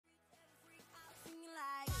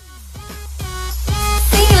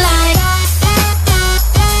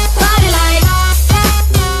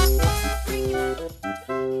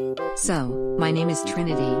is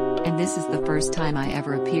Trinity, and this is the first time I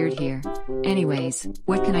ever appeared here. Anyways,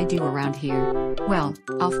 what can I do around here? Well,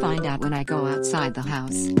 I'll find out when I go outside the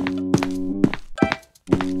house.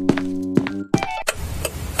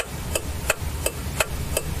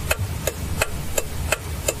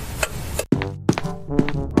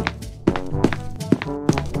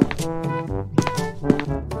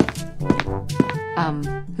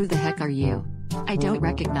 Who the heck are you? I don't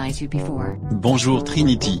recognize you before. Bonjour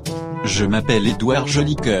Trinity. Je m'appelle Édouard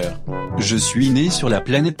Jolicoeur. Je suis né sur la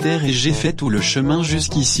planète Terre et j'ai fait tout le chemin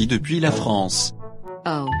jusqu'ici depuis la France.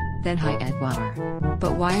 Oh, then hi Edouard.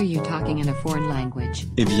 But why are you talking in a foreign language?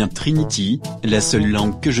 Eh bien Trinity, la seule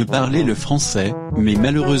langue que je parle est le français, mais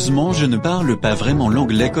malheureusement je ne parle pas vraiment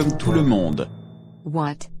l'anglais comme tout le monde.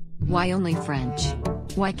 What? Why only French?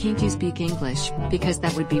 Why can't you speak English? Because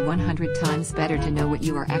that would be 100 times better to know what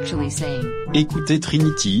you are actually saying. Écoutez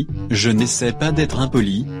Trinity, je n'essaie pas d'être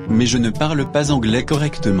impoli, mais je ne parle pas anglais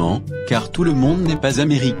correctement, car tout le monde n'est pas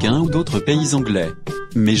américain ou d'autres pays anglais.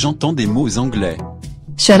 Mais j'entends des mots anglais.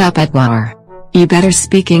 Shut up Edouard. You better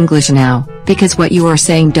speak English now, because what you are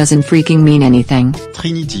saying doesn't freaking mean anything.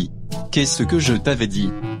 Trinity, qu'est-ce que je t'avais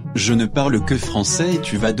dit? Je ne parle que français et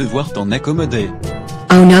tu vas devoir t'en accommoder.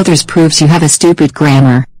 Oh no, there's proofs you have a stupid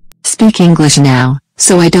grammar. Speak English now,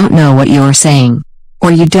 so I don't know what you're saying.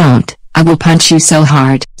 Or you don't, I will punch you so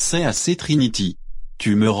hard. C'est assez Trinity.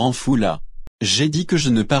 Tu me rends fou là. J'ai dit que je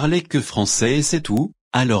ne parlais que français et c'est tout,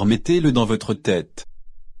 alors mettez-le dans votre tête.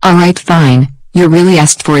 Alright fine, you really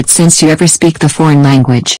asked for it since you ever speak the foreign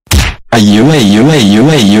language. Aïe aïe aïe aïe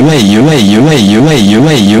aïe aïe aïe aïe aïe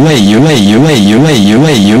aïe aïe aïe aïe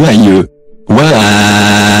aïe aïe aïe.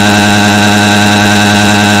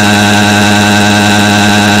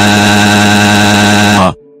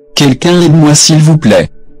 Quelqu'un aide-moi s'il vous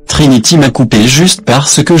plaît. Trinity m'a coupé juste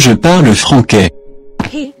parce que je parle franquais.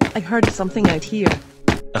 Hey, I heard something out here.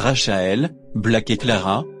 Rachael, Black et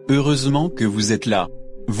Clara, heureusement que vous êtes là.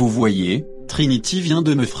 Vous voyez, Trinity vient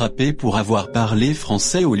de me frapper pour avoir parlé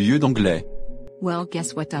français au lieu d'anglais. Well,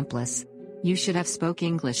 guess what, Dumpless? You should have spoke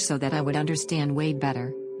English so that I would understand way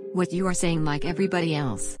better what you are saying like everybody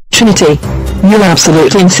else. Trinity, you're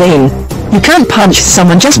absolutely insane. You can't punch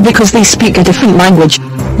someone just because they speak a different language.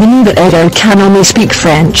 You know that Edo can only speak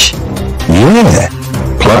French. Yeah.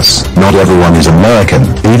 Plus, not everyone is American,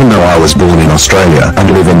 even though I was born in Australia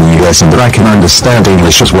and live in the US and I can understand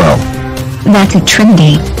English as well. That's it,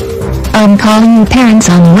 Trinity. I'm calling your parents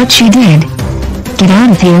on what you did. Get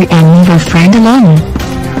out of here and leave our friend alone.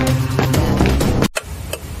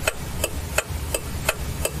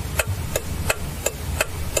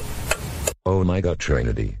 Oh my god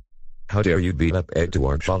Trinity. How dare you beat up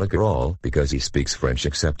Édouard Jolicoeur all because he speaks French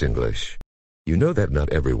except English. You know that not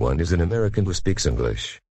everyone is an American who speaks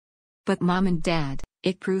English. But Mom and Dad,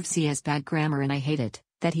 it proves he has bad grammar and I hate it,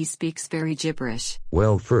 that he speaks very gibberish.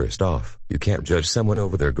 Well, first off, you can't judge someone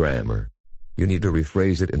over their grammar. You need to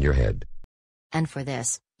rephrase it in your head. And for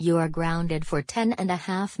this, you are grounded for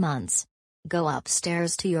 10.5 months. Go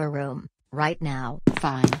upstairs to your room, right now.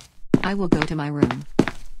 Fine. I will go to my room.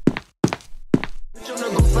 I'm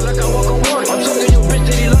telling you, bitch,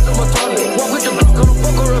 that he like I'm a toilet. Walk with the block on the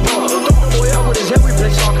fuck or a bar. Throw the boy out with his head, we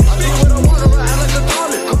play soccer.